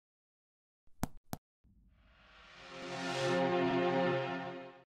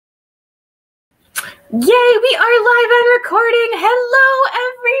Yay, we are live and recording. Hello,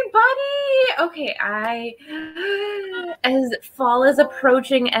 everybody. Okay, as fall is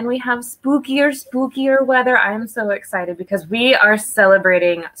approaching and we have spookier weather, I'm so excited because we are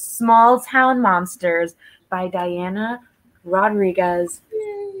celebrating Small Town Monsters by Diana Rodriguez.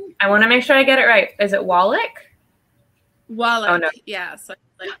 I want to make sure I get it right. Is it Wallach? Wallach. Oh, no. Yeah, so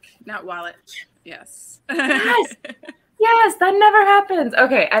like not Wallach. Yes. Yes. Yes, that never happens.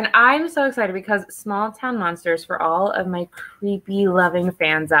 Okay, and I'm so excited because Small Town Monsters, for all of my creepy, loving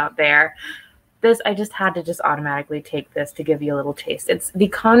fans out there, I just had to automatically take this to give you a little taste. It's The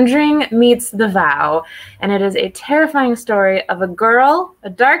Conjuring meets The Vow, and it is a terrifying story of a girl, a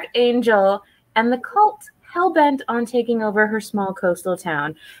dark angel, and the cult hell-bent on taking over her small coastal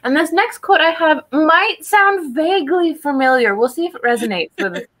town. And this next quote I have might sound vaguely familiar. We'll see if it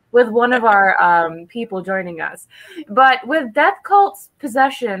resonates with one of our people joining us. But with death cults,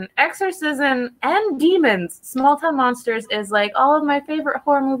 possession, exorcism, and demons, Small Town Monsters is like all of my favorite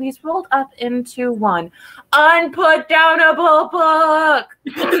horror movies rolled up into one unputdownable book.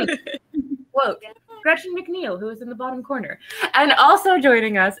 Quote, Gretchen McNeil, who is in the bottom corner. And also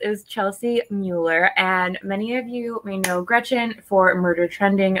joining us is Chelsea Mueller. And many of you may know Gretchen for Murder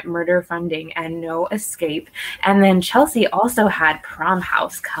Trending, Murder Funding, and No Escape. And then Chelsea also had Prom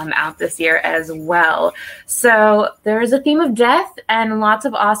House come out this year as well. So there is a theme of death and lots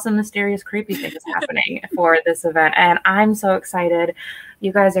of awesome, mysterious, creepy things happening for this event. And I'm so excited.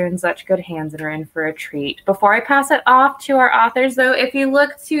 You guys are in such good hands and are in for a treat. Before I pass it off to our authors, though, if you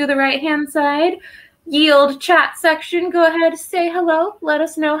look to the right-hand side, Yield chat section, go ahead, say hello. Let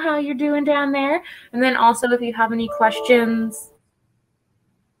us know how you're doing down there. And then also if you have any questions.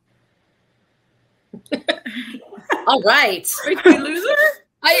 All right. Wait, we lose her?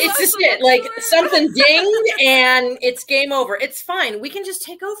 It's just it. Like something dinged and it's game over. It's fine. We can just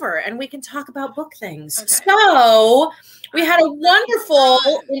take over and we can talk about book things. Okay. So we had a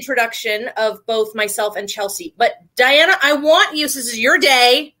wonderful introduction of both myself and Chelsea. But Diana, I want you, this is your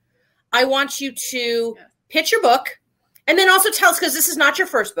day. I want you to pitch your book and then also tell us, because this is not your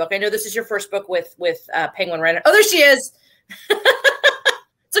first book. I know this is your first book with Penguin Random. Oh, there she is.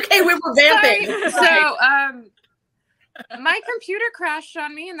 It's okay. We're vamping. So my computer crashed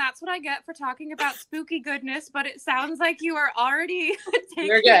on me, and that's what I get for talking about spooky goodness. But it sounds like you are already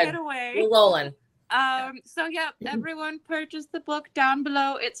taking it away. We're rolling. So yeah, everyone purchase the book down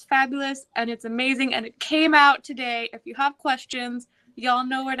below. It's fabulous and it's amazing. And it came out today. If you have questions, y'all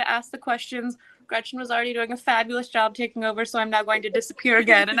know where to ask the questions. Gretchen was already doing a fabulous job taking over, so I'm now going to disappear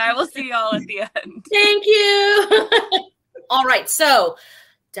again, and I will see y'all at the end. Thank you. All right, so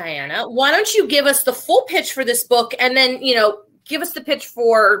Diana, why don't you give us the full pitch for this book, and then, give us the pitch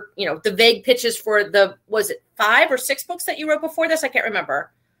for, the vague pitches for was it 5 or 6 books that you wrote before this? I can't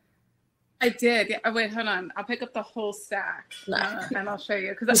remember. I did. Yeah. Oh, wait, hold on. I'll pick up the whole stack and I'll show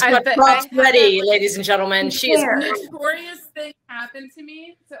you. Because I ready, ladies and gentlemen. She is. A notorious thing happened to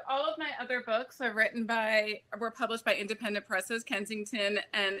me. So all of my other books are were published by independent presses, Kensington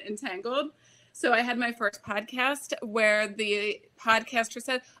and Entangled. So I had my first podcast where the podcaster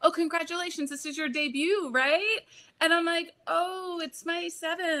said, "Oh, congratulations, this is your debut, right?" And I'm like, "Oh, it's my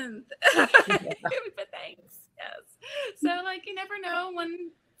 7th." But thanks. Yes. So you never know when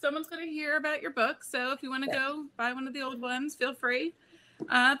someone's going to hear about your book. So if you want to go buy one of the old ones, feel free.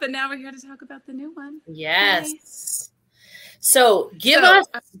 But now we're here to talk about the new one. Yes. Bye. So give us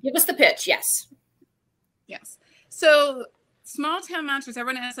the pitch. Yes. Yes. So Small Town Monsters,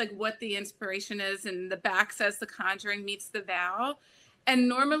 everyone asks what the inspiration is, and the back says The Conjuring meets The Vow. And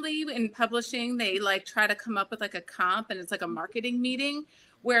normally in publishing, they try to come up with a comp, and it's a marketing meeting.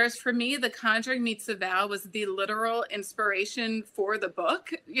 Whereas for me, The Conjuring meets The Vow was the literal inspiration for the book.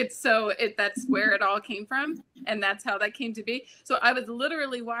 That's where it all came from. And that's how that came to be. So I was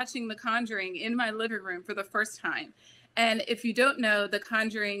literally watching The Conjuring in my living room for the first time. And if you don't know, The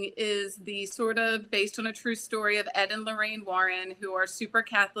Conjuring is the sort of based on a true story of Ed and Lorraine Warren, who are super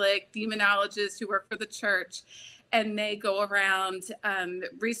Catholic demonologists who work for the church. And they go around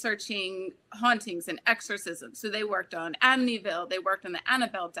researching hauntings and exorcisms. So they worked on Amityville, they worked on the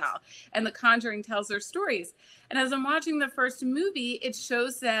Annabelle doll, and The Conjuring tells their stories. And as I'm watching the first movie, it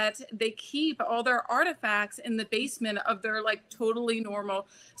shows that they keep all their artifacts in the basement of their totally normal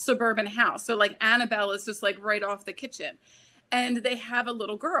suburban house. So Annabelle is just right off the kitchen. And they have a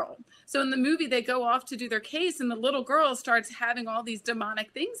little girl. So in the movie, they go off to do their case, and the little girl starts having all these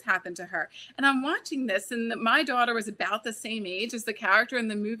demonic things happen to her. And I'm watching this, and my daughter was about the same age as the character in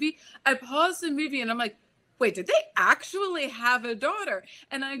the movie. I paused the movie, and I'm like, wait, did they actually have a daughter?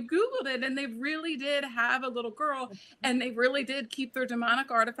 And I Googled it, and they really did have a little girl, and they really did keep their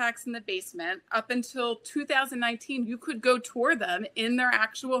demonic artifacts in the basement. Up until 2019, you could go tour them in their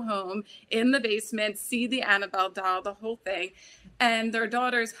actual home, in the basement, see the Annabelle doll, the whole thing. And their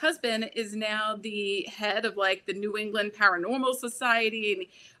daughter's husband is now the head of like the New England Paranormal Society and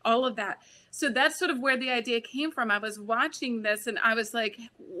all of that. So that's sort of where the idea came from. I was watching this and I was like,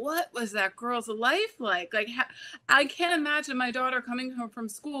 what was that girl's life like? Like, I can't imagine my daughter coming home from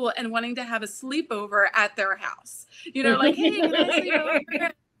school and wanting to have a sleepover at their house. You know, like, hey, can I sleep over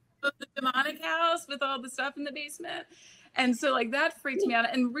at the demonic house with all the stuff in the basement? And so like that freaked me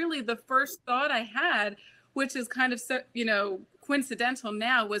out. And really the first thought I had, which is kind of, you know, coincidental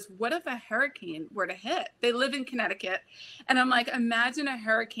now, was what if a hurricane were to hit? They live in Connecticut. And I'm like, imagine a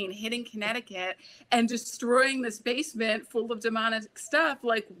hurricane hitting Connecticut and destroying this basement full of demonic stuff.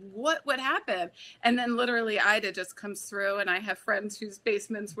 Like, what would happen? And then literally Ida just comes through, and I have friends whose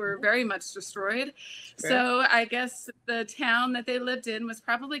basements were very much destroyed. Sure. So I guess the town that they lived in was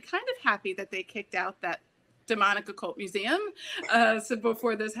probably kind of happy that they kicked out that demonic occult museum so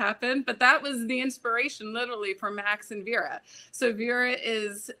before this happened. But that was the inspiration literally for Max and Vera. So Vera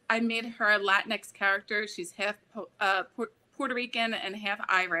is, I made her a Latinx character. She's half Puerto Rican and half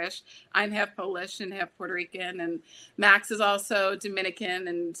Irish. I'm half Polish and half Puerto Rican, and Max is also Dominican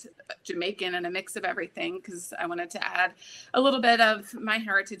and Jamaican and a mix of everything, because I wanted to add a little bit of my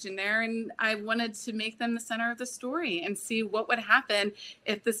heritage in there, and I wanted to make them the center of the story and see what would happen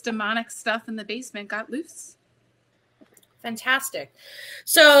if this demonic stuff in the basement got loose. Fantastic.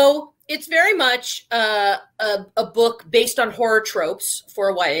 So it's very much a book based on horror tropes for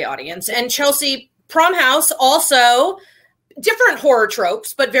a YA audience. And Chelsea, Prom House, also different horror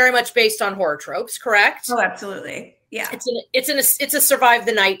tropes, but very much based on horror tropes, correct? Oh, absolutely. Yeah. It's a survive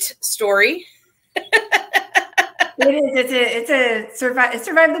the night story. It is. It's a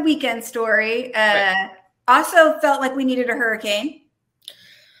survive the weekend story. Right. Also felt like we needed a hurricane.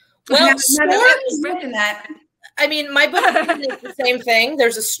 Well, that. I mean, my book is the same thing.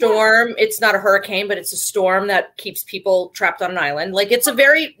 There's a storm. It's not a hurricane, but it's a storm that keeps people trapped on an island. Like,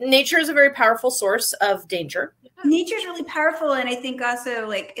 nature is a very powerful source of danger. Nature is really powerful. And I think also,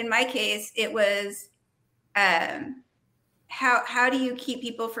 like, in my case, it was, how do you keep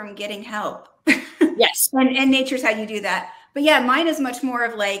people from getting help? Yes. and nature's how you do that. But yeah, mine is much more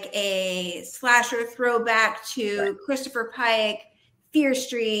of like a slasher throwback to Christopher Pike, Fear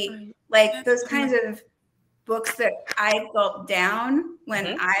Street, like those kinds of books that I felt down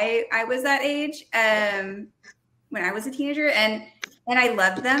when I was that age, when I was a teenager, and I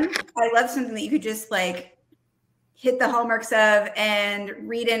loved them. I loved something that you could just like hit the hallmarks of and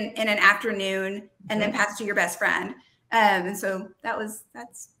read in an afternoon and then pass to your best friend. And so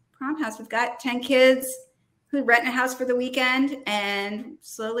that's Prom House. We've got 10 kids who rent a house for the weekend, and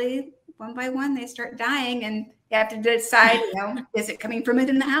slowly, one by one, they start dying, and you have to decide, you know, is it coming from it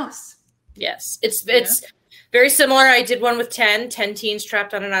in the house? Yes, it's very similar. I did one with 10 teens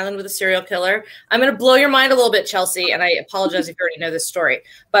trapped on an island with a serial killer. I'm going to blow your mind a little bit, Chelsea, and I apologize if you already know this story.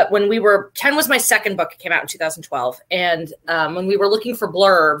 But when 10 was my second book. It came out in 2012. And when we were looking for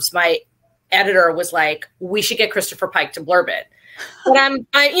blurbs, my editor was like, we should get Christopher Pike to blurb it.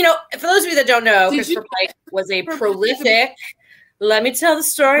 But you know, for those of you that don't know, Christopher Pike was a prolific, let me tell the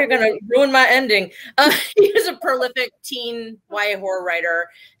story, you're going to ruin my ending. He was a prolific teen YA horror writer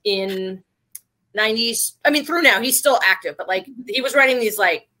in 90s. I mean, through now, he's still active, but like he was writing these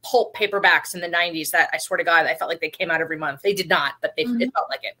like pulp paperbacks in the 90s that I swear to God, I felt like they came out every month. They did not, but it felt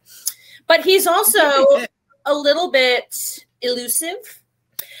like it. But he's also a little bit elusive.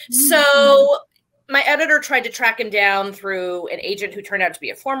 So my editor tried to track him down through an agent who turned out to be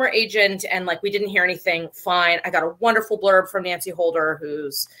a former agent. And like, we didn't hear anything. Fine. I got a wonderful blurb from Nancy Holder,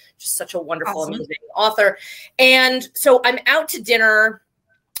 who's just such a wonderful, amazing author. And so I'm out to dinner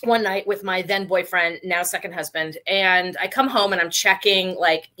one night with my then boyfriend, now second husband. And I come home and I'm checking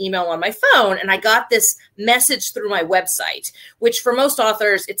like email on my phone. And I got this message through my website, which for most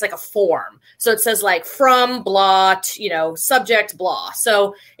authors, it's like a form. So it says like from blah, you know, subject blah.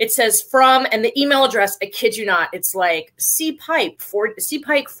 So it says from, and the email address, I kid you not, it's like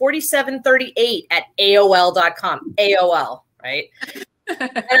cpike4738 at AOL.com. AOL, right?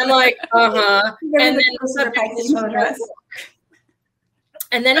 And I'm like, and then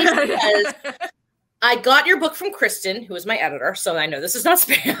and then he says, I got your book from Kristen, who is my editor, so I know this is not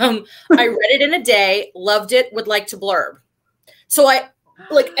spam. I read it in a day, loved it, would like to blurb. So I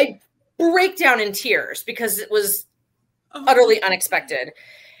break down in tears because it was utterly unexpected.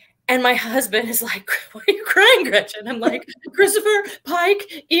 And my husband is like, why are you crying, Gretchen? I'm like, Christopher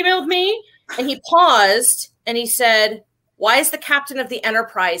Pike emailed me. And he paused and he said, "Why is the captain of the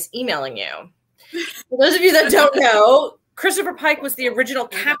Enterprise emailing you?" For those of you that don't know, Christopher Pike was the original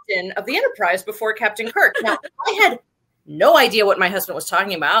captain of the Enterprise before Captain Kirk. Now, I had no idea what my husband was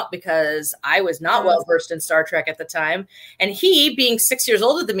talking about because I was not well versed in Star Trek at the time. And he, being 6 years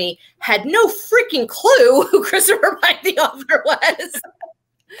older than me, had no freaking clue who Christopher Pike, the author, was.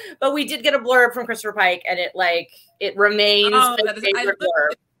 But we did get a blurb from Christopher Pike, and it remains my favorite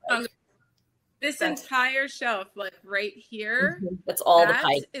blurb. This entire shelf, like right here, that's all the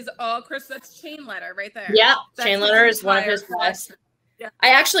Pike. Is all Chris. That's Chain Letter right there. Yeah, Chain Letter is one of his best. Yeah.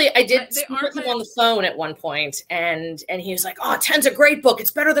 I did speak with him on the phone at one point, and he was like, "Oh, 10's a great book.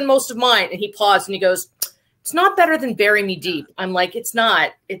 It's better than most of mine." And he paused and he goes, "It's not better than Bury Me Deep." I'm like, "It's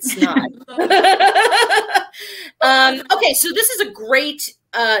not. It's not." Okay, so this is a great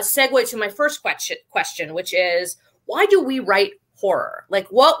segue to my first question, which is, why do we write horror? Like,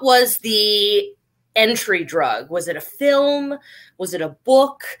 what was the entry drug? Was it a film? Was it a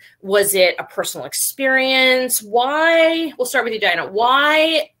book? Was it a personal experience? Why? We'll start with you, Diana.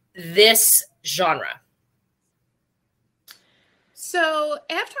 Why this genre? So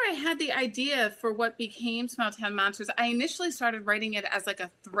after I had the idea for what became Small Town Monsters, I initially started writing it as like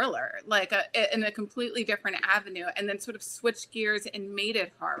a thriller, like in a completely different avenue, and then sort of switched gears and made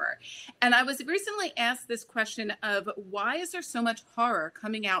it horror. And I was recently asked this question of, why is there so much horror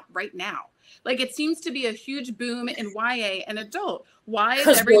coming out right now? Like, it seems to be a huge boom in YA and adult. Why is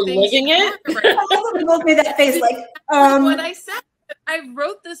everything? We're living it? Right? Both made that face like, what I said. I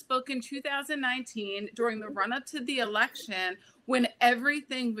wrote this book in 2019 during the run-up to the election, when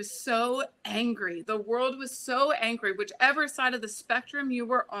everything was so angry. The world was so angry. Whichever side of the spectrum you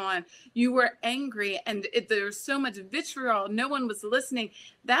were on, you were angry, and there was so much vitriol. No one was listening.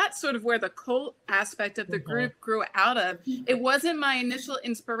 That's sort of where the cult aspect of the group grew out of. It wasn't my initial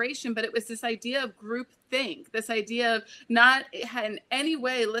inspiration, but it was this idea of groupthink, this idea of not in any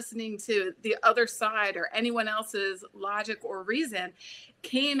way listening to the other side or anyone else's logic or reason,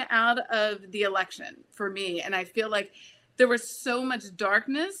 came out of the election for me. And I feel like there was so much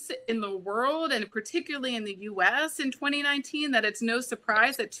darkness in the world, and particularly in the US in 2019, that it's no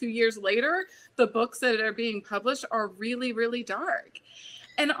surprise that 2 years later, the books that are being published are really, really dark.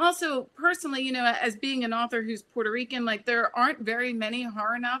 And also, personally, you know, as being an author who's Puerto Rican, like, there aren't very many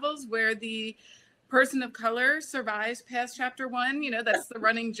horror novels where the person of color survives past chapter 1. You know, that's the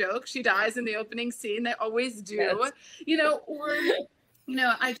running joke. She dies in the opening scene. They always do. Yes. You know, or, you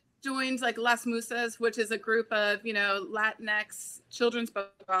know, I joined like Las Musas, which is a group of, you know, Latinx children's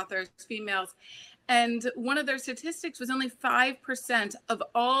book authors, females. And one of their statistics was only 5% of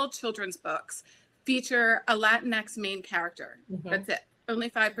all children's books feature a Latinx main character. That's it. Only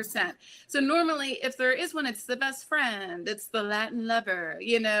 5%. So normally, if there is one, it's the best friend, it's the Latin lover,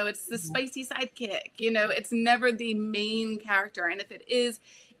 you know, it's the spicy sidekick, you know, it's never the main character. And if it is,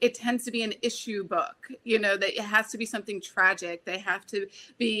 it tends to be an issue book, you know, that it has to be something tragic. They have to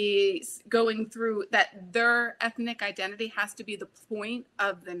be going through that. Their ethnic identity has to be the point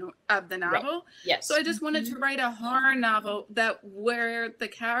of the novel. Right. Yes. So I just wanted to write a horror novel where the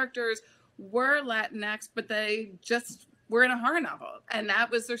characters were Latinx, but they just were in a horror novel, and that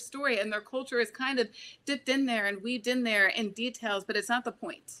was their story, and their culture is kind of dipped in there and weaved in there in details, but it's not the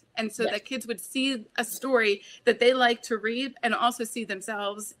point. And so that kids would see a story that they like to read and also see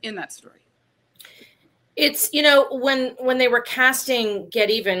themselves in that story. It's, you know, when they were casting Get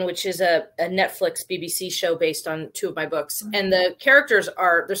Even, which is a Netflix BBC show based on 2 of my books, and the characters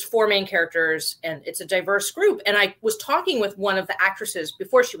there's 4 main characters, and it's a diverse group. And I was talking with one of the actresses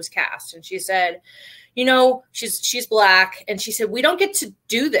before she was cast, and she said, you know, she's Black, and she said, we don't get to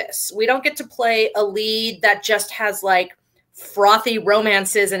do this. We don't get to play a lead that just has like frothy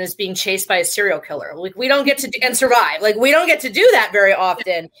romances and is being chased by a serial killer. Like, we don't get to and survive. Like, we don't get to do that very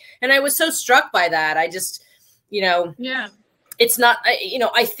often. And I was so struck by that. I just, you know, it's not, you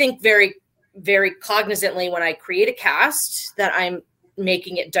know, I think very, very cognizantly when I create a cast that I'm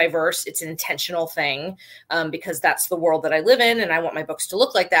making it diverse. It's an intentional thing, because that's the world that I live in, and I want my books to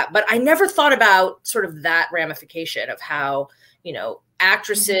look like that. But I never thought about sort of that ramification of how, you know,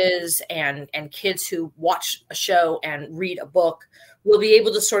 actresses and kids who watch a show and read a book will be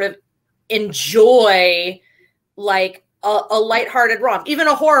able to sort of enjoy like a lighthearted romp, even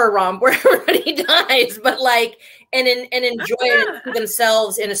a horror romp where everybody dies, but like, and enjoy it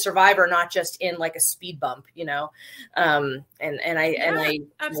themselves in a survivor, not just in like a speed bump, you know? I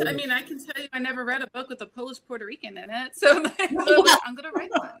absolutely. I mean, I can tell you, I never read a book with a Polish Puerto Rican in it. So I'm going to write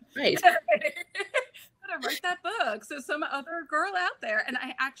one. Right. I'm going to write that book. book. So some other girl out there. And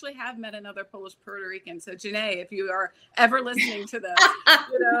I actually have met another Polish Puerto Rican. So Janae, if you are ever listening to this,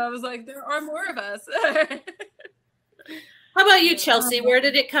 I was like, there are more of us. How about you, Chelsea? Where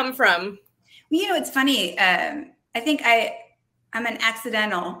did it come from? It's funny. I think I'm an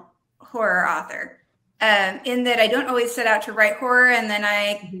accidental horror author, in that I don't always set out to write horror, and then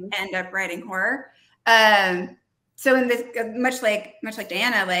I end up writing horror. So in this, much like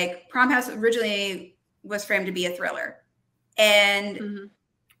Diana, like Prom House originally was framed to be a thriller, and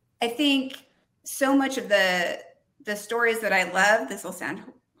I think so much of the stories that I love, this will sound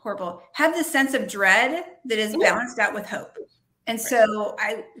horrible, have this sense of dread that is balanced out with hope. And so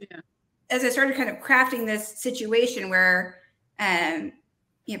as I started kind of crafting this situation where,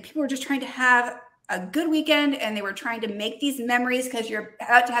 people were just trying to have a good weekend, and they were trying to make these memories because you're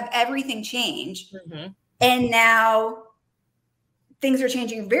about to have everything change. And now things are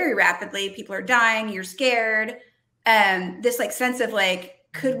changing very rapidly. People are dying. You're scared. This like sense of like,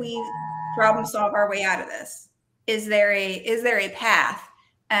 could we problem solve our way out of this? Is there a path?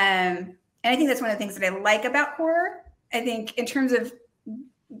 And I think that's one of the things that I like about horror. I think in terms of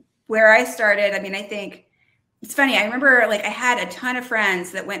where I started, I mean, I think it's funny. I remember like I had a ton of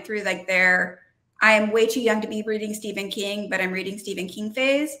friends that went through like I am way too young to be reading Stephen King, but I'm reading Stephen King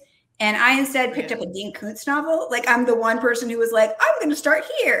phase. And I instead picked up a Dean Koontz novel. Like I'm the one person who was like, I'm going to start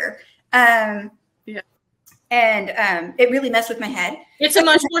here. And it really messed with my head. It's a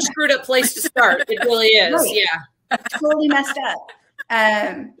much more screwed up place to start. It really is. Right. Yeah. Totally messed up.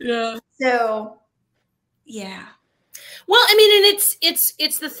 So yeah. Well, I mean, and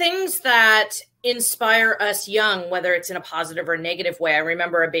it's the things that inspire us young, whether it's in a positive or negative way. I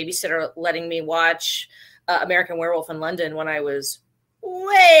remember a babysitter letting me watch American Werewolf in London when I was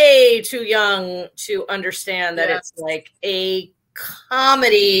way too young to understand that it's like a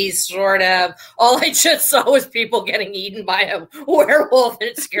comedy, sort of. All I just saw was people getting eaten by a werewolf, and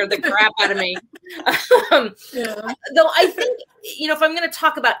it scared the crap out of me. Though I think, if I'm going to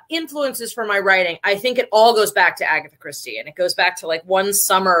talk about influences for my writing, I think it all goes back to Agatha Christie, and it goes back to like one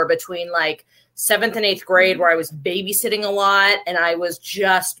summer between like 7th and 8th grade where I was babysitting a lot, and I was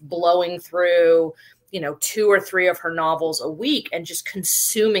just blowing through 2 or 3 of her novels a week and just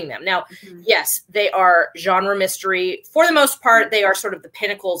consuming them. Now, yes, they are genre mystery. For the most part, they are sort of the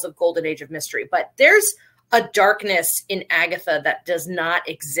pinnacles of golden age of mystery, but there's a darkness in Agatha that does not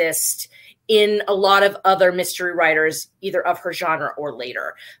exist in a lot of other mystery writers, either of her genre or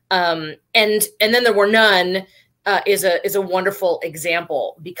later. And Then There Were None is a wonderful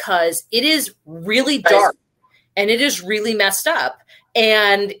example, because it is really dark and it is really messed up.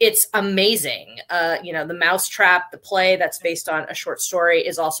 And it's amazing. The Mousetrap, the play that's based on a short story,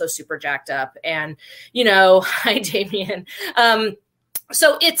 is also super jacked up. And, hi, Damien.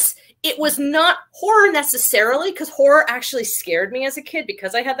 So it was not horror necessarily, because horror actually scared me as a kid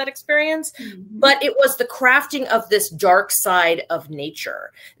because I had that experience. But it was the crafting of this dark side of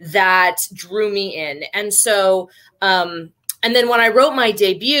nature that drew me in. And so, and then when I wrote my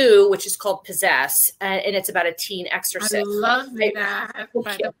debut, which is called Possess, and it's about a teen exorcist. I love that.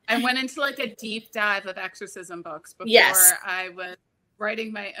 I went into like a deep dive of exorcism books before I was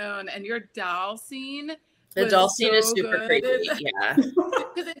writing my own. And your doll scene. The doll scene is super creepy. Yeah.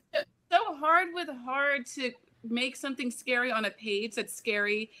 Because it's so hard to make something scary on a page that's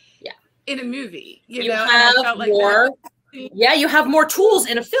scary in a movie. You know, have and I felt like more. You have more tools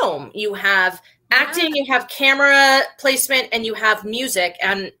in a film. You have acting, you have camera placement, and you have music.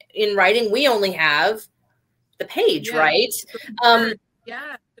 And in writing, we only have the page, right?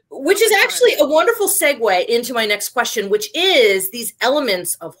 Which is actually a wonderful segue into my next question, which is these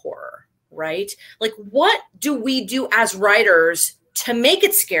elements of horror, right? Like, what do we do as writers to make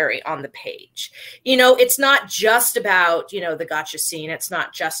it scary on the page? It's not just about, the gotcha scene. It's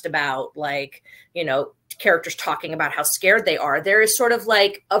not just about like, characters talking about how scared they are. There is sort of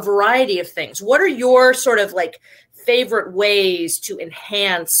like a variety of things. What are your sort of like favorite ways to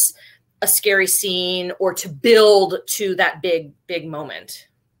enhance a scary scene or to build to that big moment?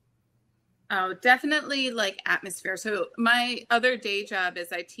 Oh, definitely like atmosphere. So my other day job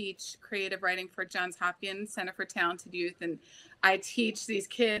is I teach creative writing for Johns Hopkins Center for Talented Youth. And I teach these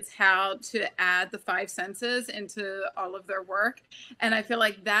kids how to add the 5 senses into all of their work. And I feel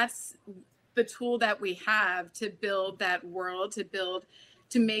like that's the tool that we have to build that world,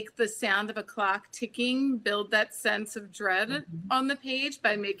 to make the sound of a clock ticking, build that sense of dread on the page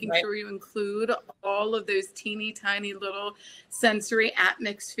by making sure you include all of those teeny tiny little sensory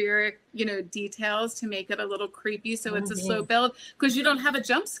atmospheric, details to make it a little creepy. So it's a slow build, because you don't have a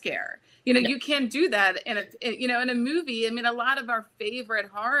jump scare. You know, you can't do that in a movie. I mean, a lot of our favorite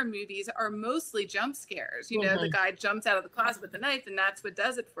horror movies are mostly jump scares. You know, the guy jumps out of the closet with a knife, and that's what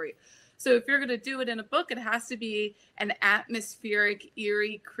does it for you. So if you're going to do it in a book, it has to be an atmospheric,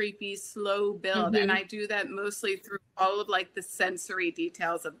 eerie, creepy, slow build. And I do that mostly through all of like the sensory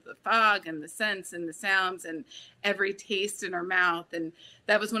details of the fog and the scents and the sounds and every taste in our mouth. And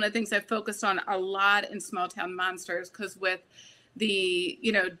that was one of the things I focused on a lot in Small Town Monsters, because with the,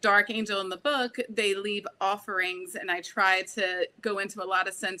 you know, Dark Angel in the book, they leave offerings, and I try to go into a lot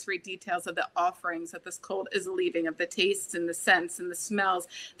of sensory details of the offerings that this cult is leaving, of the tastes and the scents and the smells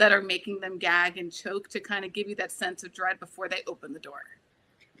that are making them gag and choke, to kind of give you that sense of dread before they open the door.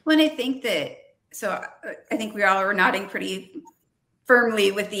 Well, and I think that, so I think we all are nodding pretty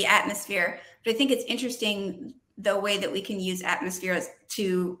firmly with the atmosphere, but I think it's interesting the way that we can use atmosphere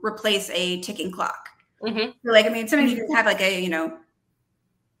to replace a ticking clock. Like, I mean, sometimes you can have like a, you know,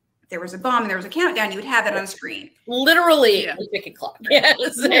 if there was a bomb and there was a countdown, you would have that on screen. Literally a ticking clock. Yes.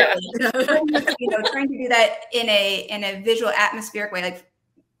 You know, trying to do that in a visual atmospheric way. Like,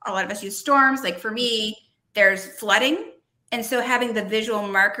 a lot of us use storms. Like, for me, there's flooding. And so having the visual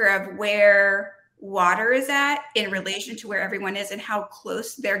marker of where water is at in relation to where everyone is and how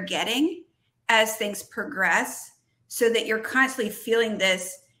close they're getting as things progress, so that you're constantly feeling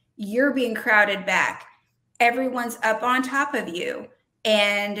this, you're being crowded back. Everyone's up on top of you,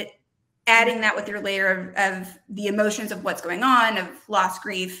 and adding that with your layer of the emotions of what's going on, of loss,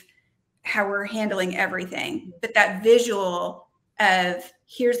 grief, how we're handling everything. But that visual of,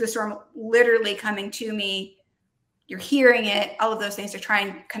 here's the storm literally coming to me, you're hearing it, all of those things to try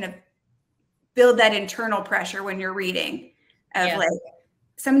and kind of build that internal pressure when you're reading of like,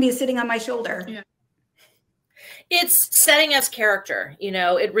 somebody is sitting on my shoulder. It's setting as character, you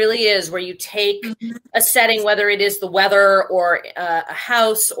know, it really is, where you take a setting, whether it is the weather or a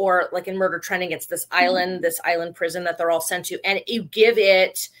house, or like in Murder Trending, it's this island prison that they're all sent to, and you give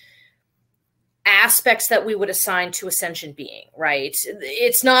it aspects that we would assign to a sentient being, right?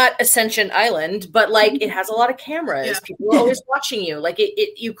 It's not a sentient island, but like it has a lot of cameras. People are always watching you. Like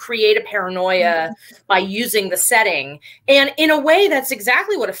you create a paranoia by using the setting. And in a way, that's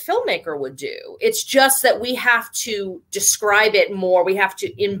exactly what a filmmaker would do. It's just that we have to describe it more. We have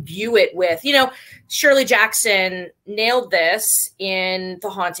to imbue it with, you know, Shirley Jackson nailed this in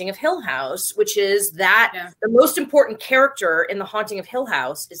The Haunting of Hill House, which is that the most important character in The Haunting of Hill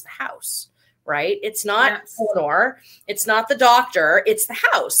House is the house. Right? It's not Eleanor. It's not the doctor. It's the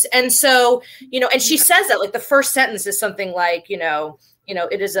house. And so, you know, and she says that, like, the first sentence is something like, it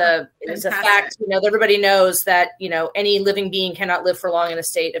is a fact, you know, that everybody knows that, you know, any living being cannot live for long in a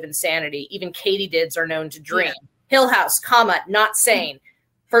state of insanity. Even katydids are known to dream. Hill House, comma, not sane.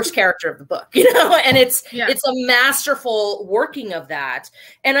 First character of the book, you know, and it's a masterful working of that.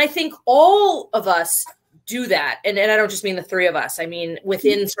 And I think all of us do that. And I don't just mean the three of us. I mean,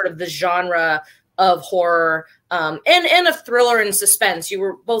 within sort of the genre of horror and of thriller and suspense. You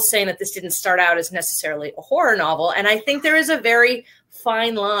were both saying that this didn't start out as necessarily a horror novel. And I think there is a very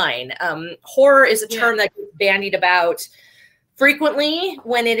fine line. Horror is a term that gets bandied about frequently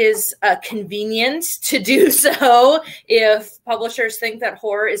when it is convenient to do so. If publishers think that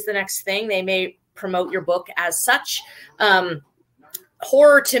horror is the next thing, they may promote your book as such.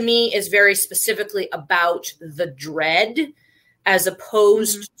 Horror to me is very specifically about the dread, as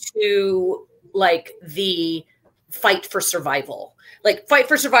opposed to like the fight for survival. Like, fight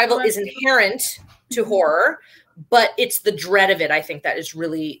for survival is inherent to horror, but it's the dread of it, I think, that is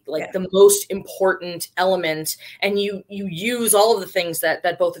really like the most important element. And you use all of the things that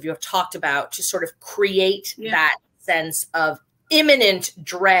both of you have talked about to sort of create that sense of imminent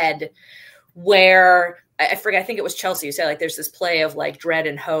dread, where I forget, I think it was Chelsea who said, like, there's this play of like dread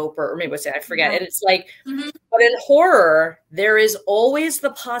and hope, or maybe I forget. And it's like, but in horror, there is always the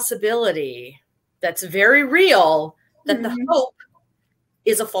possibility that's very real that the hope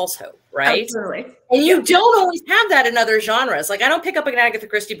is a false hope, right? Absolutely. And you don't always have that in other genres. Like, I don't pick up an Agatha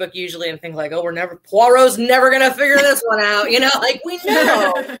Christie book usually and think like, oh, Poirot's never going to figure this one out. You know, like, we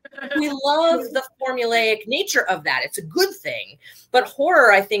know, we love the formulaic nature of that. It's a good thing. But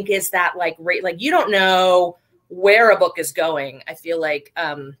horror, I think, is that like, you don't know where a book is going. I feel like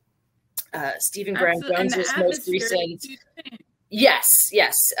Stephen Graham Jones's most recent. Yes.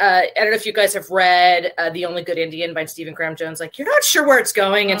 I don't know if you guys have read The Only Good Indian by Stephen Graham Jones. Like, you're not sure where it's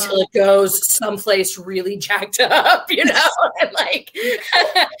going until it goes someplace really jacked up, you know? And like,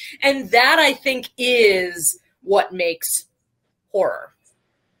 and that, I think, is what makes horror.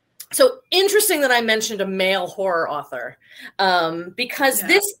 So interesting that I mentioned a male horror author, because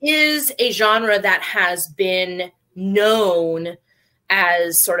this is a genre that has been known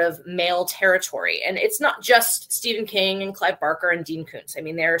as sort of male territory. And it's not just Stephen King and Clive Barker and Dean Koontz. I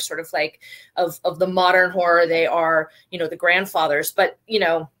mean, they're sort of like of the modern horror, they are, you know, the grandfathers. But, you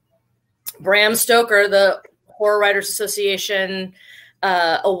know, Bram Stoker, the Horror Writers Association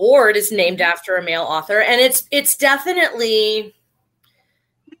award is named after a male author. And it's definitely,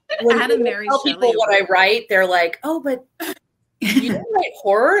 when I tell people what I write, they're like, oh, but you don't write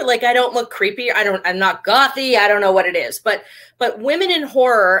horror? Like, I don't look creepy. I'm not gothy. I don't know what it is. But women in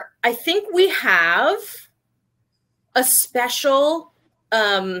horror, I think we have a special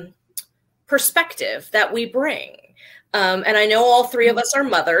perspective that we bring. And I know all three of us are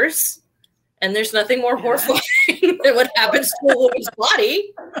mothers, and there's nothing more horrifying than what happens to a woman's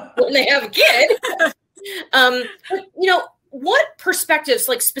body when they have a kid. But, you know, what perspectives,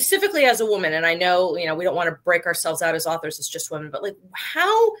 like specifically as a woman, and I know, you know, we don't want to break ourselves out as authors as just women, but like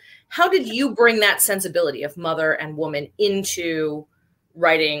how did you bring that sensibility of mother and woman into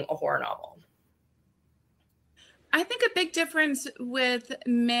writing a horror novel? I think a big difference with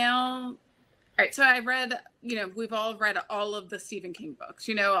male. All right, so I read, you know, we've all read all of the Stephen King books,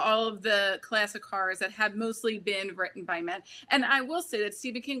 you know, all of the classic horrors that have mostly been written by men. And I will say that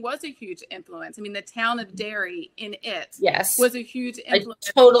Stephen King was a huge influence. I mean, the town of Derry in It was a huge influence.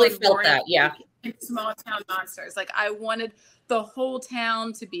 I totally felt that, yeah. Small Town Monsters. Like, I wanted the whole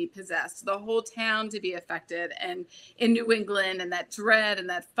town to be possessed, the whole town to be affected, and in New England, and that dread and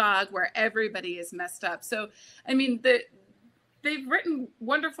that fog where everybody is messed up. So, I mean, they've written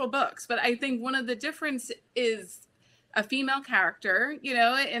wonderful books, but I think one of the difference is a female character, you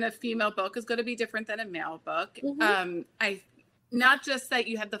know, in a female book is going to be different than a male book. Not just that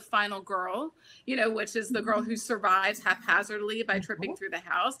you have the final girl, you know, which is the girl who survives haphazardly by tripping through the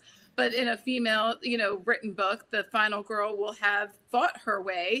house, but in a female, you know, written book, the final girl will have fought her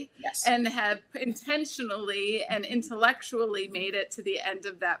way and have intentionally and intellectually made it to the end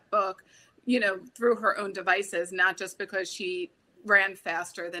of that book, you know, through her own devices, not just because she ran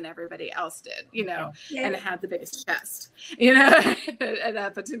faster than everybody else did, you know, and had the biggest chest, you know, and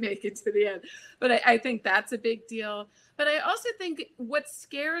happened to make it to the end. But I think that's a big deal. But I also think what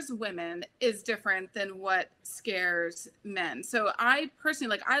scares women is different than what scares men. So I personally,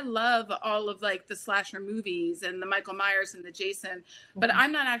 like, I love all of like the slasher movies and the Michael Myers and the Jason, but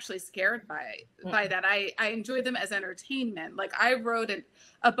I'm not actually scared by that. I enjoy them as entertainment. Like, I wrote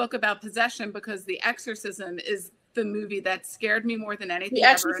a book about possession because The Exorcism is the movie that scared me more than anything. The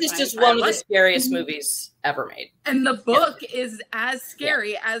Exorcist is one of the scariest movies ever made. And the book is as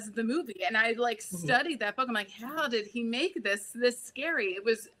scary as the movie. And I like studied that book. I'm like, how did he make this scary? It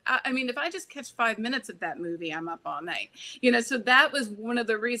was, I mean, if I just catch 5 minutes of that movie, I'm up all night. You know, so that was one of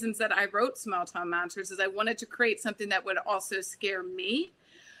the reasons that I wrote Small Town Monsters, is I wanted to create something that would also scare me.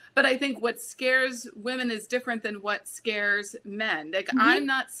 But I think what scares women is different than what scares men. Like, I'm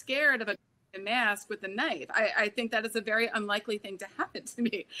not scared of a mask with a knife. I think that is a very unlikely thing to happen to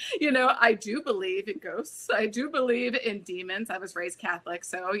me. You know, I do believe in ghosts. I do believe in demons. I was raised Catholic,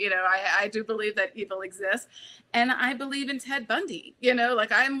 so, you know, I do believe that evil exists. And I believe in Ted Bundy. You know,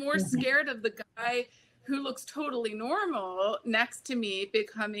 like, I'm more scared of the guy who looks totally normal next to me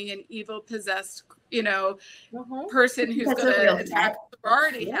becoming an evil possessed, you know, person who's going to attack the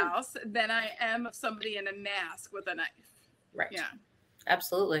sorority house than I am of somebody in a mask with a knife. Right. Yeah.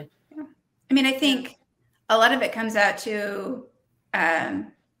 Absolutely. Yeah. I mean, I think a lot of it comes out to, as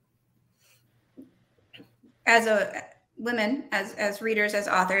women, as readers, as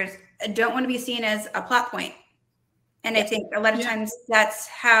authors, don't want to be seen as a plot point. And I think a lot of times that's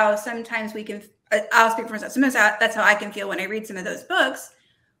how sometimes we can, I'll speak for myself, sometimes that's how I can feel when I read some of those books.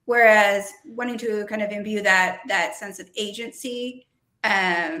 Whereas wanting to kind of imbue that sense of agency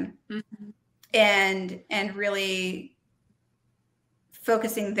and really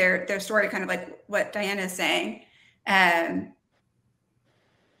focusing their story, kind of like what Diana is saying. And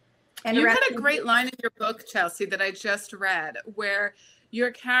you had a great line in your book, Chelsea, that I just read, where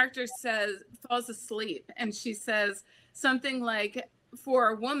your character falls asleep, and she says something like, for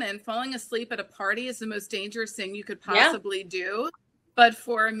a woman, falling asleep at a party is the most dangerous thing you could possibly do. But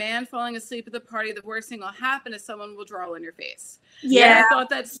for a man falling asleep at the party, the worst thing will happen is someone will draw in your face. Yeah. And I thought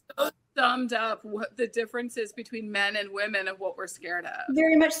that so summed up what the difference is between men and women and what we're scared of.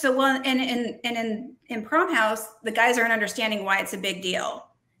 Very much so. Well, and in Prom House, the guys aren't understanding why it's a big deal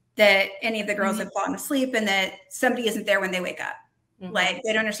that any of the girls have fallen asleep and that somebody isn't there when they wake up. Like,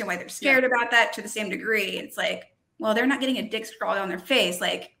 they don't understand why they're scared about that to the same degree. It's like, well, they're not getting a dick scrawled on their face.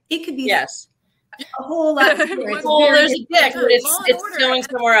 Like, it could be a whole lot. There's a dick, but it's going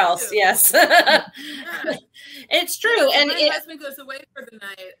somewhere else. Yes. It's true. And my husband goes away for the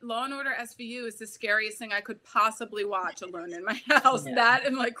night. Law and Order SVU is the scariest thing I could possibly watch alone in my house. Yeah. That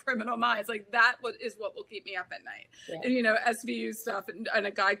and like Criminal Minds, like that is what will keep me up at night. Yeah. And, you know, SVU stuff and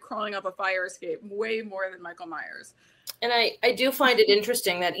a guy crawling up a fire escape way more than Michael Myers. And I do find it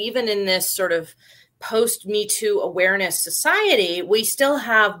interesting that even in this sort of post-Me Too awareness society, we still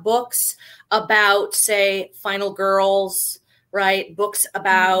have books about, say, final girls, right? Books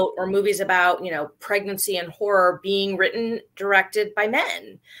about or movies about, you know, pregnancy and horror being written, directed by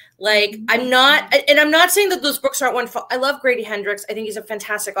men. Like, I'm not saying that those books aren't wonderful. I love Grady Hendrix. I think he's a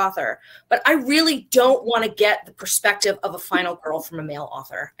fantastic author, but I really don't want to get the perspective of a final girl from a male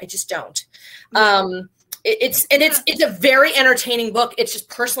author. I just don't. It's a very entertaining book. It's just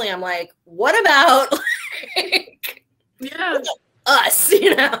personally, I'm like, what about like, us,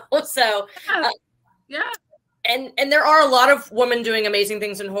 you know? So, And there are a lot of women doing amazing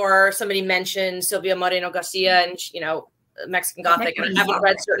things in horror. Somebody mentioned Silvia Moreno Garcia and, you know, Mexican Gothic. And I haven't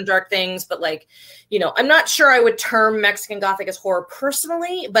read certain dark things, but like, you know, I'm not sure I would term Mexican Gothic as horror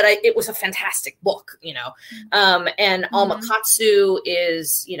personally, but it was a fantastic book, you know. And Alma Katsu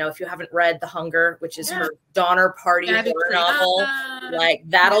is, you know, if you haven't read The Hunger, which is her Donner Party horror novel, like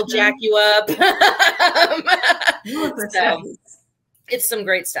that'll jack you up. So, it's some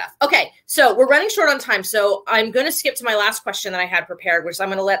great stuff. Okay, so we're running short on time, so I'm going to skip to my last question that I had prepared, which I'm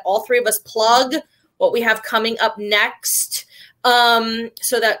going to let all three of us plug what we have coming up next,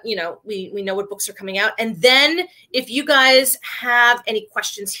 so that, you know, we know what books are coming out. And then if you guys have any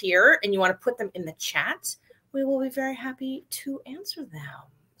questions here and you want to put them in the chat, we will be very happy to answer them.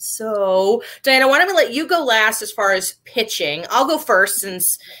 So, Diana, why don't we let you go last as far as pitching? I'll go first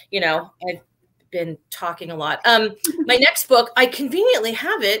since, you know, I've been talking a lot. My next book, I conveniently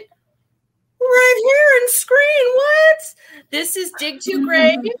have it right here in screen. What? This is Dig Two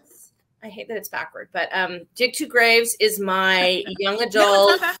Graves. I hate that it's backward, but Dig Two Graves is my young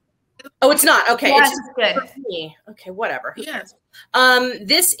adult. Oh, it's not. Okay. Yes, it's good. for me. Okay, whatever. Yes.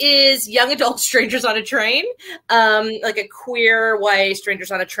 This is young adult strangers on a train, like a queer YA strangers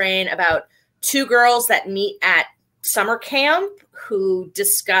on a train about two girls that meet at summer camp who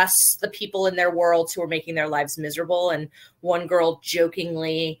discuss the people in their worlds who are making their lives miserable. And one girl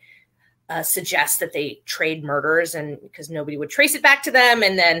jokingly suggests that they trade murders, and because nobody would trace it back to them.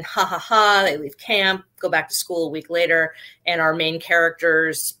 And then they leave camp, go back to school a week later, and our main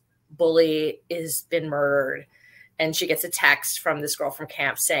character's bully has been murdered. And she gets a text from this girl from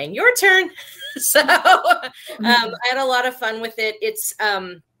camp saying, "Your turn." So I had a lot of fun with it. It's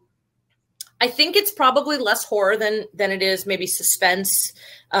I think it's probably less horror than it is maybe suspense.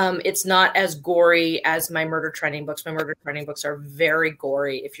 It's not as gory as my murder trending books. My murder trending books are very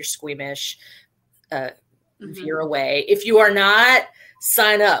gory. If you're squeamish, veer away. If you are not,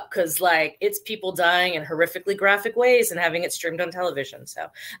 sign up, because like it's people dying in horrifically graphic ways and having it streamed on television.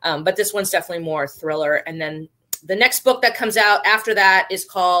 So, but this one's definitely more thriller. And then the next book that comes out after that is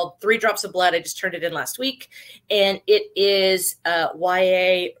called 3 Drops of Blood. I just turned it in last week, and it is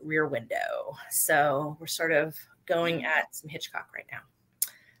YA Rear Window. So we're sort of going at some Hitchcock right now.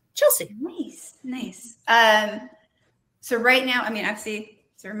 Chelsea. Nice. So right now, I mean, obviously,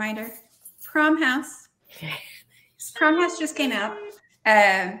 as a reminder, Prom House. Prom House just came out.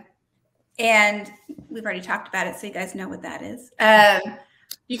 And we've already talked about it, so you guys know what that is.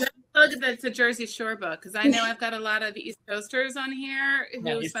 You got to plug that it's a Jersey Shore book, because I know I've got a lot of East Coasters on here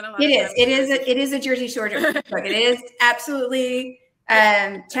who spent a lot of time. It is a Jersey Shore book. It is absolutely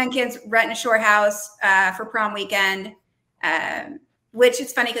 10 kids renting a shore house for prom weekend, which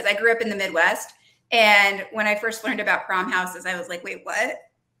is funny because I grew up in the Midwest, and when I first learned about prom houses, I was like, wait, what?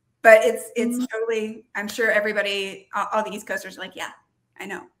 But it's totally, I'm sure everybody, all the East Coasters are like, yeah, I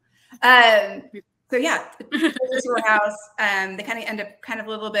know. So yeah, the shore house. They kind of end up kind of a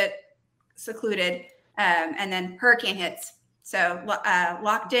little bit secluded, and then hurricane hits. So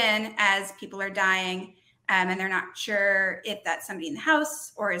locked in as people are dying, and they're not sure if that's somebody in the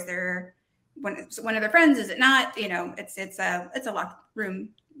house or is there one of their friends. Is it not? You know, it's a locked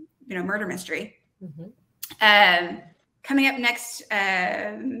room, you know, murder mystery. Coming up next,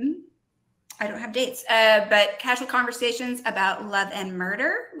 I don't have dates, but Casual Conversations About Love and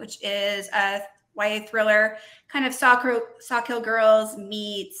Murder, which is a YA thriller, kind of Sawkill Girls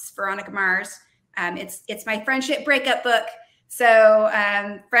meets Veronica Mars. It's my friendship breakup book. So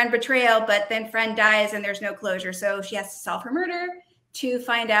friend betrayal, but then friend dies and there's no closure. So she has to solve her murder to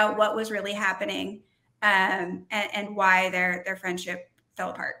find out what was really happening, and why their friendship fell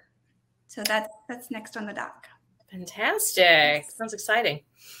apart. So that's next on the dock. Fantastic. Sounds exciting.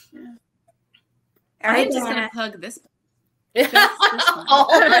 Yeah. All right, I'm just going to plug this.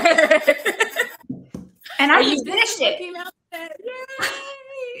 And I Are you finished it? Came out that,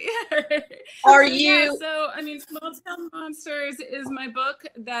 yay! Are So, you? yeah, so I mean, Small Town Monsters is my book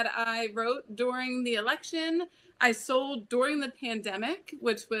that I wrote during the election. I sold during the pandemic,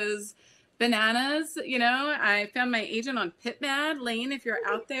 which was bananas. You know, I found my agent on PitMad. Lane, if you're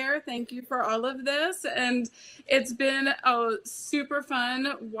out there, thank you for all of this. And it's been a super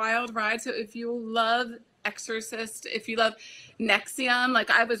fun, wild ride. So if you love Exorcist, if you love NXIVM,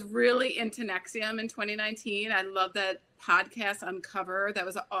 like I was really into NXIVM in 2019. I love that podcast Uncover that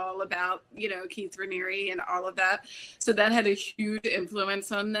was all about, you know, Keith Raniere and all of that. So that had a huge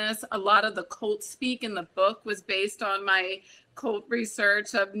influence on this. A lot of the cult speak in the book was based on my cult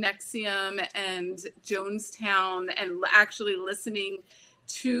research of NXIVM and Jonestown, and actually listening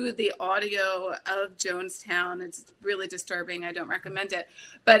to the audio of Jonestown. It's really disturbing. I don't recommend it.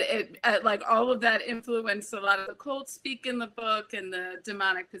 But it like all of that influenced a lot of the cult speak in the book and the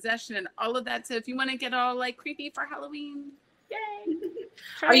demonic possession and all of that. So if you want to get all like creepy for Halloween, yay.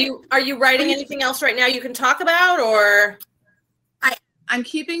 Are you writing anything else right now you can talk about, or? I'm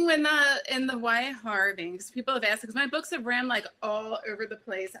keeping in the YA horror vein, because people have asked, because my books have ran like all over the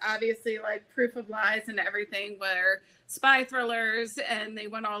place. Obviously, like Proof of Lies and everything were spy thrillers, and they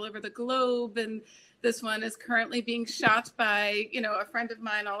went all over the globe. And this one is currently being shot by, you know, a friend of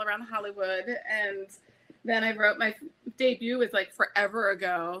mine all around Hollywood. And then I wrote my debut was like forever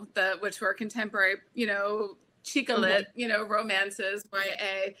ago, which were contemporary, you know, chica lit, you know, romances,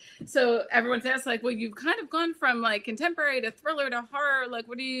 YA. So everyone's asked, like, well, you've kind of gone from like contemporary to thriller to horror. Like,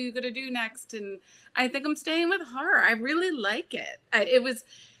 what are you going to do next? And I think I'm staying with horror. I really like it.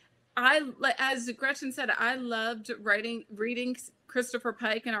 As Gretchen said, I loved reading Christopher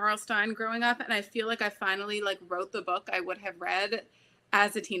Pike and R.L. Stine growing up. And I feel like I finally like wrote the book I would have read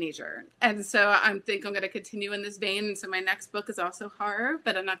as a teenager. And so I think I'm going to continue in this vein. And so my next book is also horror,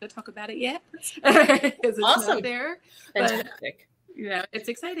 but I'm not going to talk about it yet because it's not there. Fantastic. But, you know, it's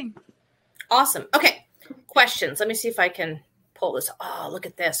exciting. Awesome. Okay. Questions. Let me see if I can pull this. Oh, look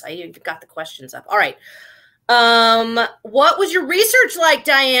at this. I got the questions up. All right. What was your research like,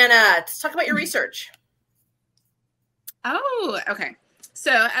 Diana? Let's talk about your research. Oh, okay.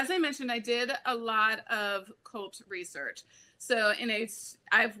 So as I mentioned, I did a lot of cult research. So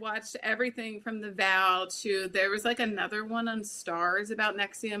I've watched everything from The Vow to, there was like another one on Stars about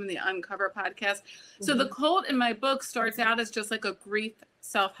NXIVM and the Uncover podcast. So the cult in my book starts out as just like a grief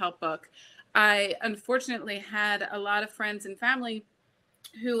self-help book. I unfortunately had a lot of friends and family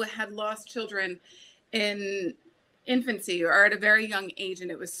who had lost children in infancy or at a very young age.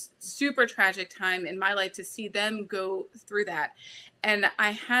 And it was super tragic time in my life to see them go through that. And I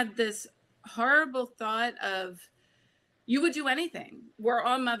had this horrible thought of, you would do anything. We're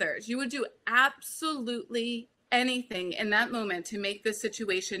all mothers. You would do absolutely anything in that moment to make this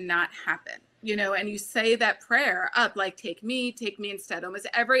situation not happen, you know, and you say that prayer up, like, take me instead. Almost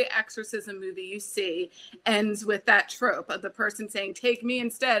every exorcism movie you see ends with that trope of the person saying, take me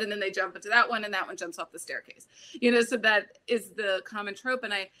instead. And then they jump into that one and that one jumps off the staircase, you know, so that is the common trope.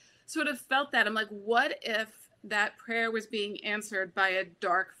 And I sort of felt that. I'm like, what if that prayer was being answered by a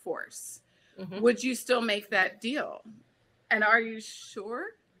dark force? Would you still make that deal? And are you sure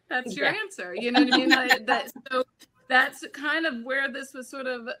that's your answer? You know what I mean? So that's kind of where this was sort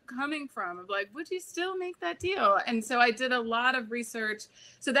of coming from, of like, would you still make that deal? And so I did a lot of research.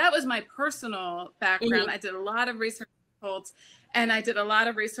 So that was my personal background. I did a lot of research on cults, and I did a lot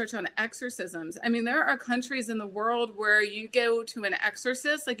of research on exorcisms. I mean, there are countries in the world where you go to an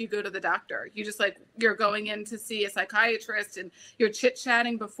exorcist, like you go to the doctor. You just like, you're going in to see a psychiatrist and you're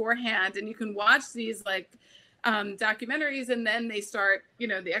chit-chatting beforehand, and you can watch these like documentaries, and then they start, you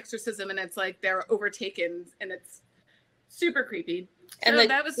know, the exorcism, and it's like they're overtaken, and it's super creepy. And so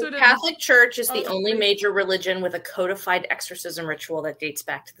that was sort of Catholic Church is the only major religion with a codified exorcism ritual that dates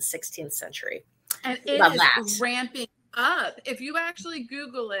back to the 16th century. And it is ramping up. If you actually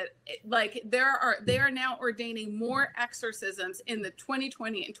Google it, like they are now ordaining more exorcisms in the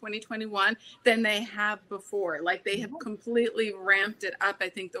 2020 and 2021 than they have before. Like they have completely ramped it up. I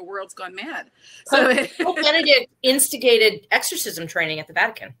think the world's gone mad. So Pope Benedict instigated exorcism training at the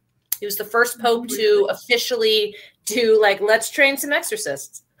Vatican. He was the first pope to officially do like, let's train some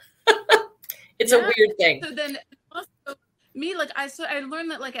exorcists. It's a weird thing. So then also me, like I learned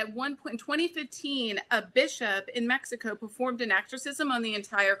that like at one point in 2015, a bishop in Mexico performed an exorcism on the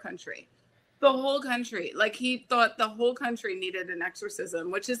entire country. The whole country. Like he thought the whole country needed an exorcism,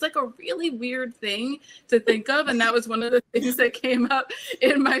 which is like a really weird thing to think of. And that was one of the things that came up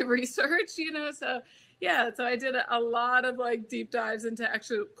in my research, you know. So Yeah, so I did a lot of like deep dives into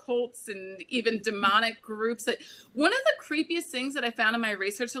actual cults and even demonic groups. One of the creepiest things that I found in my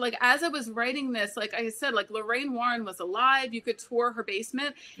research, so like as I was writing this, like I said, like Lorraine Warren was alive. You could tour her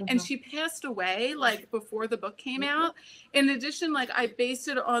basement, and she passed away like before the book came out. In addition, like I based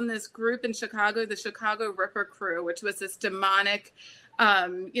it on this group in Chicago, the Chicago Ripper Crew, which was this demonic,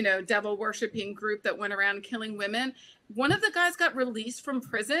 you know, devil worshiping group that went around killing women. One of the guys got released from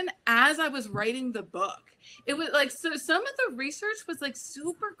prison as I was writing the book. It was like, so some of the research was like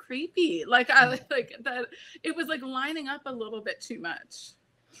super creepy. Like I like that it was like lining up a little bit too much.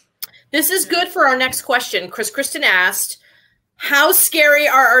 This is good for our next question. Kristen asked, how scary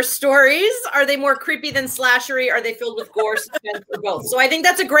are our stories? Are they more creepy than slashery? Are they filled with gore, suspense, or both? So I think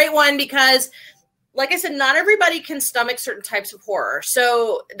that's a great one because, like I said, not everybody can stomach certain types of horror.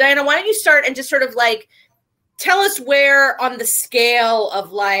 So Diana, why don't you start and just sort of like tell us where on the scale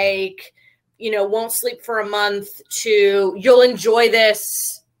of like, you know, won't sleep for a month to you'll enjoy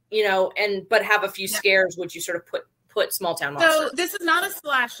this, you know, and but have a few scares, would you sort of put Small Town Monsters? So this is not a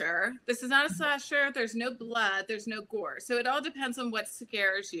slasher. This is not a slasher. There's no blood. There's no gore. So it all depends on what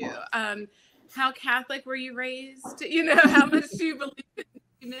scares you. How Catholic were you raised? You know, how much do you believe in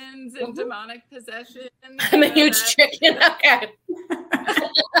demons and demonic possession? I'm a huge chicken. Okay.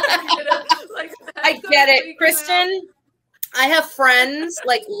 Like, I get it. Kristen, I have friends,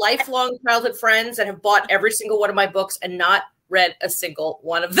 like lifelong childhood friends that have bought every single one of my books and not read a single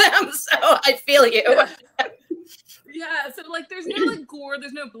one of them. So I feel you. Yeah, so like there's no like gore,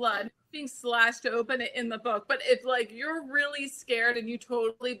 there's no blood being slashed open in the book. But if like you're really scared and you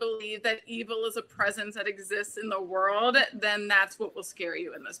totally believe that evil is a presence that exists in the world, then that's what will scare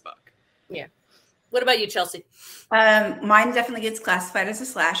you in this book. Yeah. What about you, Chelsea? Mine definitely gets classified as a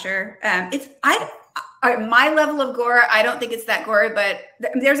slasher. My level of gore, I don't think it's that gory, but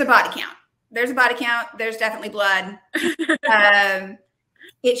there's a body count. There's a body count. There's definitely blood.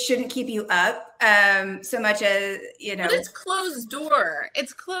 It shouldn't keep you up so much as, you know. But it's closed door.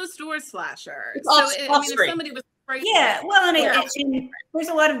 It's closed door slasher. It's so off if somebody was afraid. Yeah, well, and there's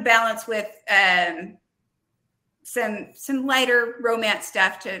a lot of balance with some lighter romance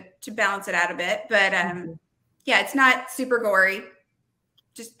stuff to balance it out a bit. But yeah, it's not super gory.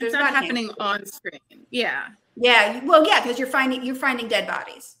 Just there's not happening on screen. Yeah. Yeah. Well, yeah, because you're finding dead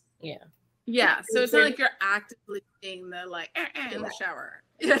bodies. Yeah. Yeah. So it's not like you're actively seeing the like in the shower.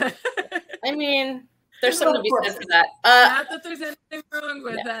 Yeah. I mean, there's something to be said for that. Not that there's anything wrong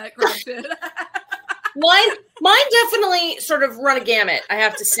with that, Gretchen. Mine definitely sort of run a gamut, I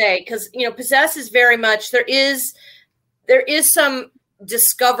have to say, because you know, Possess is very much there is some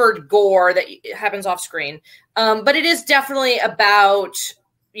discovered gore that happens off screen, but it is definitely about,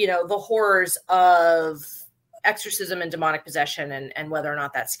 you know, the horrors of exorcism and demonic possession and whether or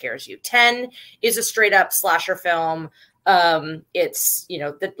not that scares you. 10 is a straight up slasher film. It's, you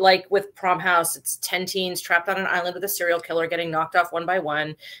know, like with Prom House, it's 10 teens trapped on an island with a serial killer getting knocked off one by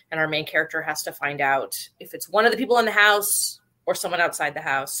one, and our main character has to find out if it's one of the people in the house or someone outside the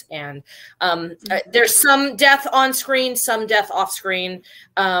house. And there's some death on screen, some death off screen.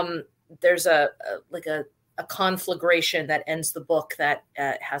 There's a conflagration that ends the book that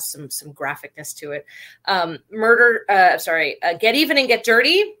has some graphicness to it. Get Even and Get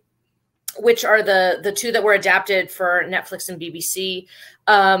Dirty, which are the two that were adapted for Netflix and BBC.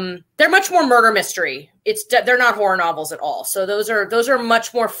 They're much more murder mystery. They're not horror novels at all. So those are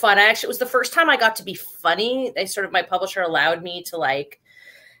much more fun. It was the first time I got to be funny. My publisher allowed me to like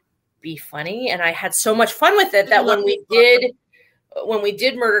be funny, and I had so much fun with it that when we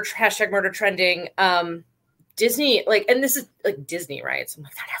did #Murder Trending, Disney, like, and this is like Disney, right? So I'm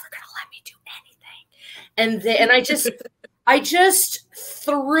like, they're never gonna let me do anything. And I just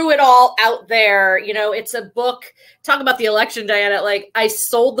threw it all out there. You know, it's a book. Talk about the election, Diana. Like, I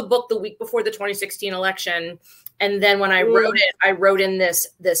sold the book the week before the 2016 election. And then when I wrote it, I wrote in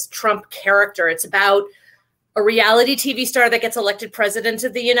this Trump character. It's about a reality TV star that gets elected president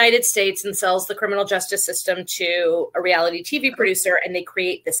of the United States and sells the criminal justice system to a reality TV producer. And they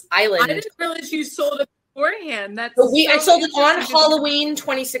create this island. I didn't realize you sold it beforehand. I sold it on Halloween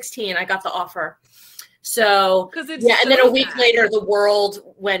 2016. I got the offer. So yeah, and then a week later, the world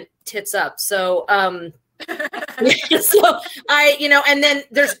went tits up. So, so and then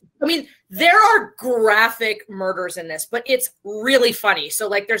there are graphic murders in this, but it's really funny. So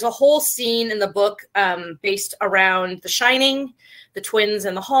like, there's a whole scene in the book based around The Shining, the twins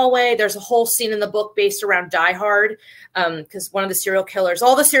in the hallway. There's a whole scene in the book based around Die Hard, because one of the serial killers,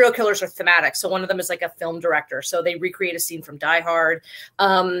 all the serial killers are thematic. So one of them is like a film director. So they recreate a scene from Die Hard.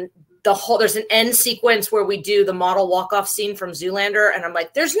 there's an end sequence where we do the model walk-off scene from Zoolander, and I'm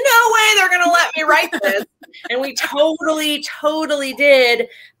like, there's no way they're gonna let me write this. And we totally did.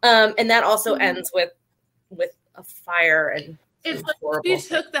 And that also ends with a fire, and it's like you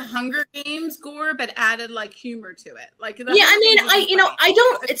took the Hunger Games gore but added like humor to it. Like yeah, I mean, I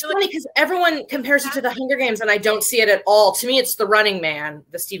don't. It's funny because everyone compares it to the Hunger Games, and I don't see it at all. To me, it's The Running Man,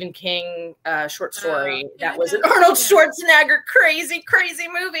 the Stephen King short story that was an Arnold Schwarzenegger crazy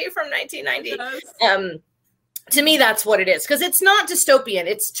movie from 1990. To me, that's what it is, because it's not dystopian.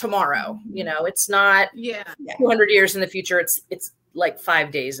 It's tomorrow. You know, it's not 200 years in the future. It's like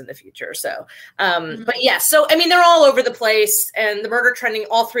 5 days in the future. So, but yeah, so, I mean, they're all over the place, and the Murder Trending,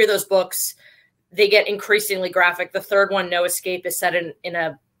 all three of those books, they get increasingly graphic. The third one, No Escape, is set in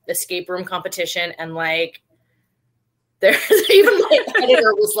a escape room competition. And like, there's even my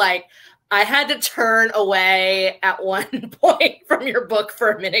editor was like, I had to turn away at one point from your book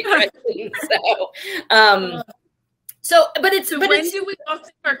for a minute. But when do we all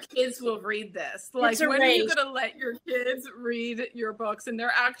think our kids will read this? Like, when are you going to let your kids read your books? And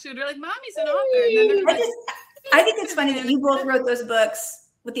they're like, Mommy's an author. And then I think it's funny that you both wrote those books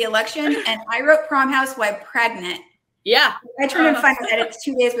with the election, and I wrote Prom House while pregnant. Yeah. I turned in final edits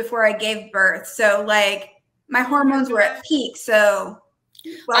 2 days before I gave birth. So like my hormones were at peak. So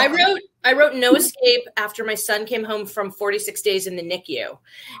I wrote No Escape after my son came home from 46 days in the NICU,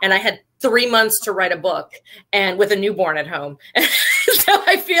 and I had 3 months to write a book, and with a newborn at home. So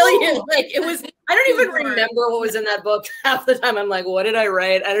I feel you, like it was, I don't even remember what was in that book half the time. I'm like, what did I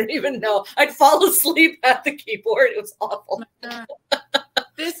write? I don't even know. I'd fall asleep at the keyboard. It was awful.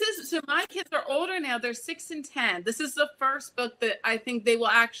 So my kids are older now. They're 6 and 10. This is the first book that I think they will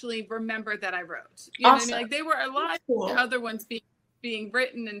actually remember that I wrote. You know what I mean? Like, they were alive, other ones being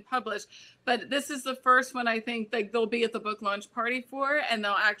written and published, but this is the first one I think like they'll be at the book launch party for, and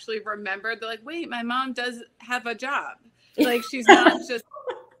they'll actually remember. They're like, wait, my mom does have a job. Like, she's not just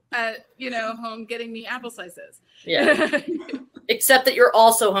home getting me apple slices. Yeah. Except that you're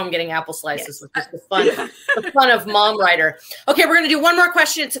also home getting apple slices, which is the fun of mom writer. Okay, we're going to do one more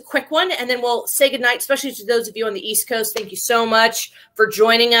question. It's a quick one, and then we'll say goodnight, especially to those of you on the East Coast. Thank you so much for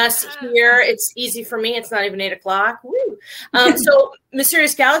joining us here. It's easy for me. It's not even 8 o'clock. Woo. So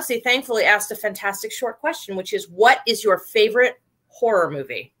Mysterious Galaxy thankfully asked a fantastic short question, which is, what is your favorite horror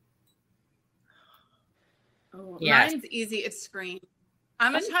movie? Oh, mine's easy. It's Scream.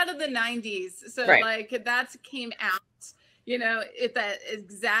 I'm a child of the 90s. So like that came out, at that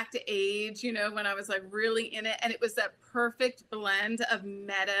exact age, when I was like really in it. And it was that perfect blend of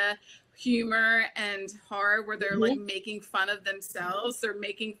meta humor and horror where they're like making fun of themselves. They're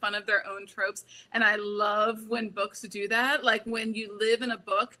making fun of their own tropes. And I love when books do that. Like when you live in a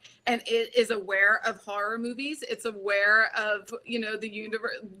book and it is aware of horror movies, it's aware of, the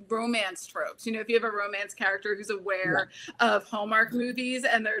romance tropes. If you have a romance character who's aware of Hallmark movies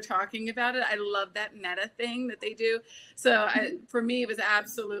and they're talking about it, I love that meta thing that they do. So for me, it was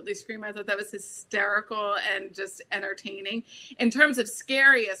absolutely Scream. I thought that was hysterical and just entertaining. In terms of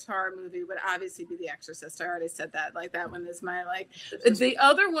scariest horror movie, would obviously be The Exorcist. I already said that. Like, that one is my The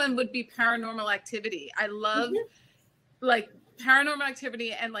other one would be Paranormal Activity. I love like Paranormal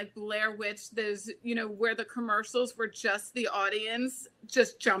Activity and like Blair Witch. Those, where the commercials were just the audience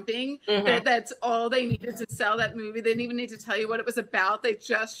just jumping. That's all they needed to sell that movie. They didn't even need to tell you what it was about. They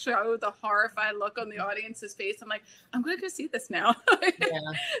just showed the horrified look on the audience's face. I'm like, I'm going to go see this now.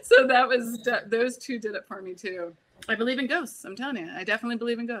 So that was, those two did it for me too. I believe in ghosts. I'm telling you, I definitely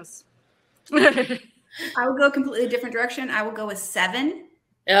believe in ghosts. I will go a completely different direction. I will go with 7.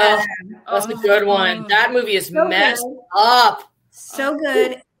 Oh, that's a good one. That movie is messed up. So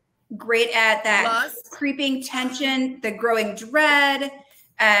good. Great at that creeping tension, the growing dread.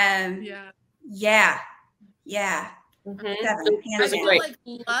 Yeah. I feel like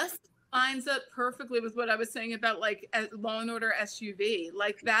Lust lines up perfectly with what I was saying about like Law and Order SUV.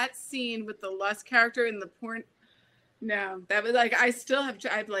 Like that scene with the Lust character in the porn. No, that was like, I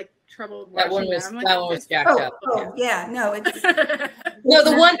have like trouble watching that one was jacked up.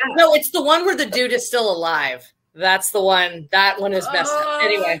 It's the one where the dude is still alive. That's the one. That one is messed up.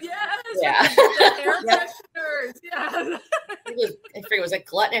 Anyway. Yes, the air fresheners. Yeah. I forget, was it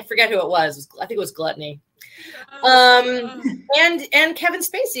Gluttony? I forget who it was. I think it was Gluttony. And Kevin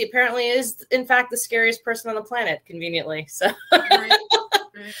Spacey apparently is in fact the scariest person on the planet, conveniently. So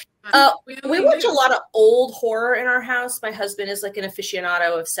we watch a lot of old horror in our house. My husband is like an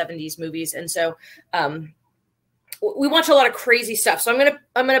aficionado of 70s movies, and so we watch a lot of crazy stuff. So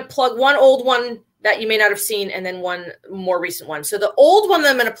I'm gonna plug one old one that you may not have seen, and then one more recent one. So the old one that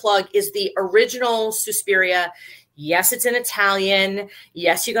I'm going to plug is the original Suspiria. Yes, it's in Italian.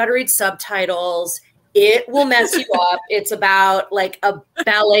 Yes, you got to read subtitles. It will mess you up. It's about like a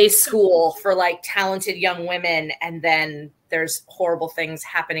ballet school for like talented young women. And then there's horrible things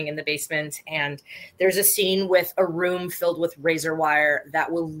happening in the basement. And there's a scene with a room filled with razor wire that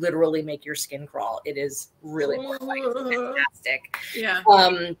will literally make your skin crawl. It is really fantastic. Yeah.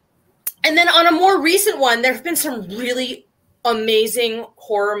 And then on a more recent one, there have been some really amazing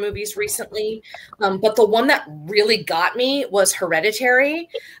horror movies recently. But the one that really got me was Hereditary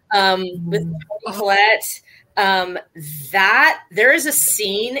with Toni Collette. That there is a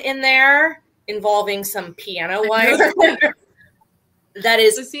scene in there involving some piano wire that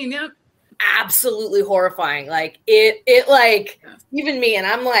is the scene, yeah. Absolutely horrifying. Like it like even me, and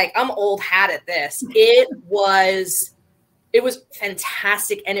I'm old hat at this. It was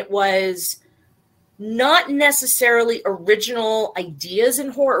fantastic, and it was not necessarily original ideas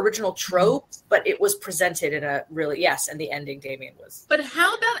in horror, original tropes, but it was presented in a really, yes, and the ending, Damien, was. But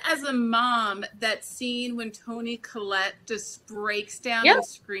how about as a mom, that scene when Toni Collette just breaks down and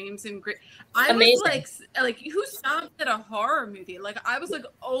screams and I was like, who stopped at a horror movie? Like, I was like,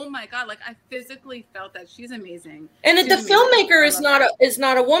 oh my God, like I physically felt that. She's amazing. And the filmmaker is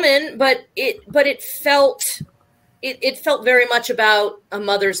not a woman, but it felt. It felt very much about a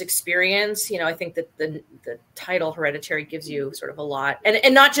mother's experience. You know, I think that the title Hereditary gives you sort of a lot,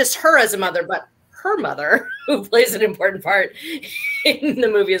 and not just her as a mother, but her mother, who plays an important part in the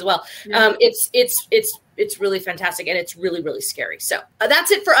movie as well. Yeah. It's really fantastic, and it's really, really scary. So that's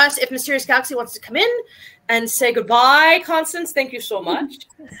it for us. If Mysterious Galaxy wants to come in and say goodbye, Constance, thank you so much.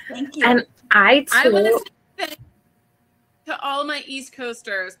 Thank you. And I want too. to say to all my East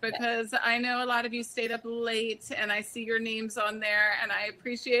Coasters, because I know a lot of you stayed up late and I see your names on there, and I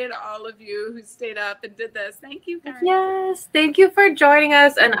appreciate all of you who stayed up and did this. Thank you, guys. Yes, thank you for joining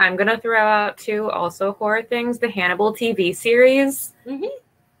us. And I'm going to throw out too also horror things. The Hannibal TV series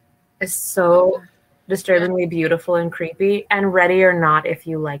is so disturbingly beautiful and creepy, and Ready or Not if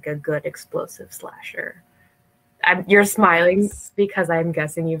you like a good explosive slasher. You're smiling because I'm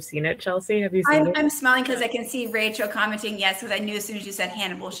guessing you've seen it, Chelsea. Have you seen it? I'm smiling because I can see Rachel commenting yes, because I knew as soon as you said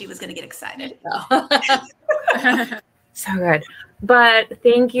Hannibal, she was going to get excited. So good. But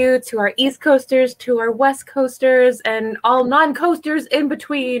thank you to our East Coasters, to our West Coasters, and all non-coasters in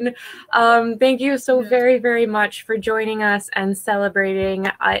between. Thank you so very, very much for joining us and celebrating.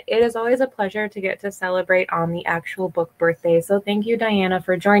 It is always a pleasure to get to celebrate on the actual book birthday. So thank you, Diana,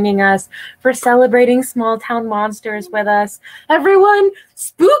 for joining us, for celebrating Small Town Monsters with us. Everyone,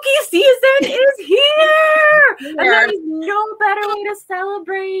 spooky season is here! And there is no better way to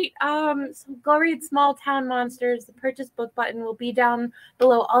celebrate. So go read Small Town Monsters. The purchase book button will be down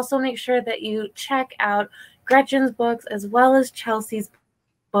below. Also, make sure that you check out Gretchen's books as well as Chelsea's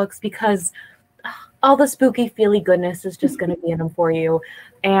books, because all the spooky feely goodness is just going to be in them for you.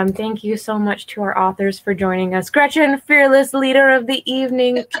 And thank you so much to our authors for joining us. Gretchen, fearless leader of the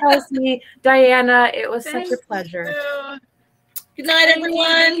evening. Chelsea, Diana, it was such a pleasure. Good night, everyone.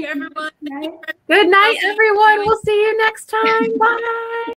 Thank you, everyone. Good night, everyone. We'll see you next time. Bye.